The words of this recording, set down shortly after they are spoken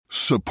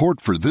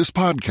Support for this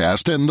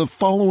podcast and the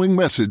following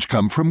message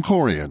come from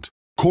Corient.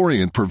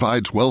 Corient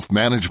provides wealth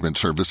management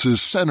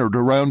services centered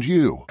around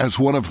you. As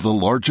one of the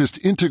largest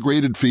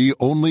integrated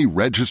fee-only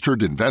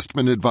registered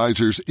investment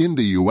advisors in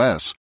the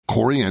U.S.,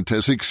 Corient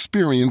has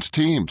experienced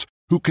teams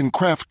who can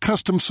craft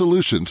custom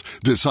solutions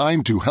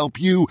designed to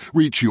help you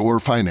reach your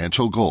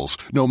financial goals,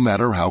 no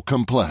matter how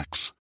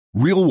complex.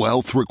 Real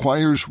wealth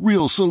requires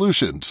real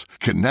solutions.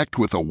 Connect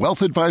with a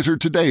wealth advisor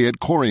today at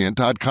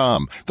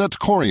Corient.com. That's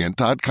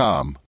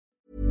Corient.com.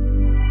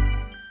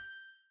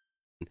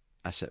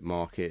 Asset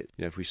market,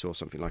 if we saw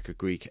something like a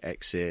Greek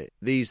exit,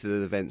 these are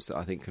the events that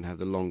I think can have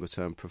the longer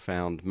term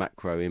profound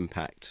macro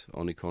impact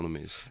on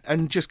economies.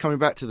 And just coming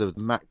back to the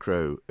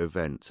macro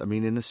events, I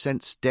mean, in a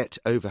sense, debt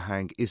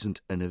overhang isn't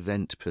an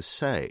event per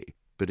se,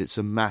 but it's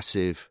a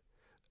massive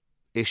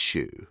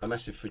issue. A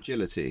massive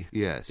fragility,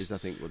 yes, is I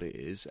think what it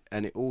is.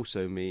 And it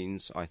also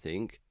means, I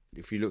think,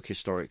 if you look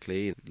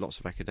historically, lots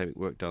of academic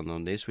work done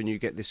on this, when you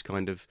get this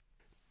kind of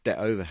debt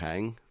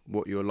overhang,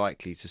 what you're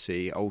likely to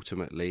see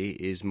ultimately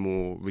is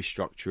more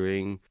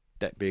restructuring,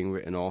 debt being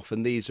written off,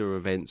 and these are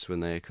events when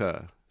they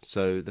occur.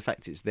 So the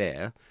fact it's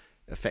there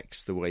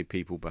affects the way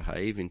people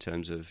behave in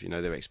terms of,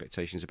 their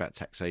expectations about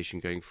taxation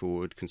going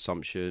forward,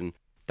 consumption,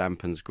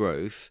 dampens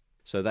growth.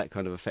 So that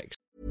kind of affects.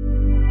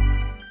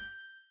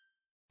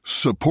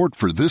 Support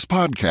for this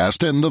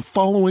podcast and the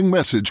following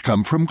message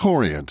come from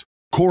Corient.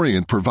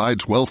 Corient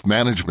provides wealth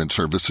management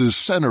services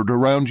centered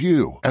around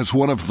you. As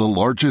one of the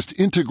largest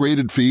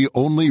integrated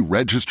fee-only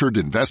registered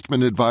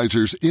investment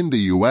advisors in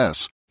the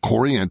U.S.,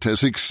 Corient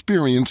has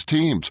experienced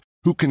teams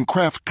who can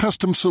craft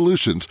custom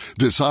solutions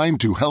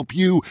designed to help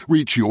you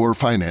reach your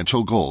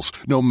financial goals,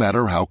 no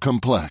matter how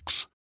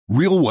complex.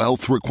 Real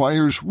wealth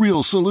requires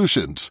real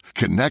solutions.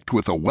 Connect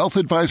with a wealth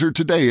advisor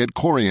today at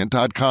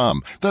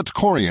Corient.com. That's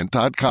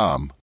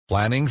Corient.com.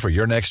 Planning for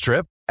your next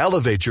trip?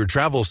 Elevate your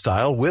travel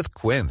style with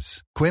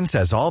Quince. Quince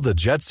has all the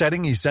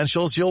jet-setting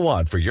essentials you'll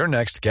want for your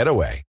next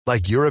getaway,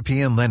 like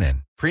European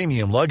linen,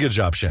 premium luggage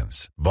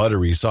options,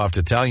 buttery soft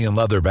Italian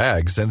leather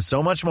bags, and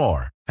so much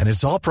more. And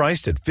it's all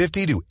priced at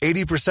 50 to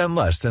 80%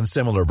 less than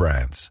similar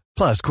brands.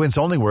 Plus, Quince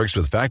only works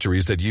with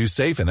factories that use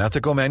safe and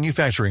ethical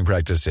manufacturing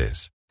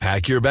practices.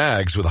 Pack your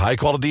bags with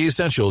high-quality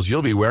essentials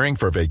you'll be wearing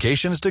for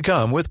vacations to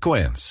come with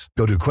Quince.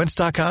 Go to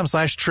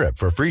quince.com/trip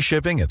for free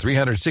shipping and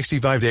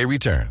 365-day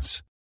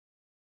returns.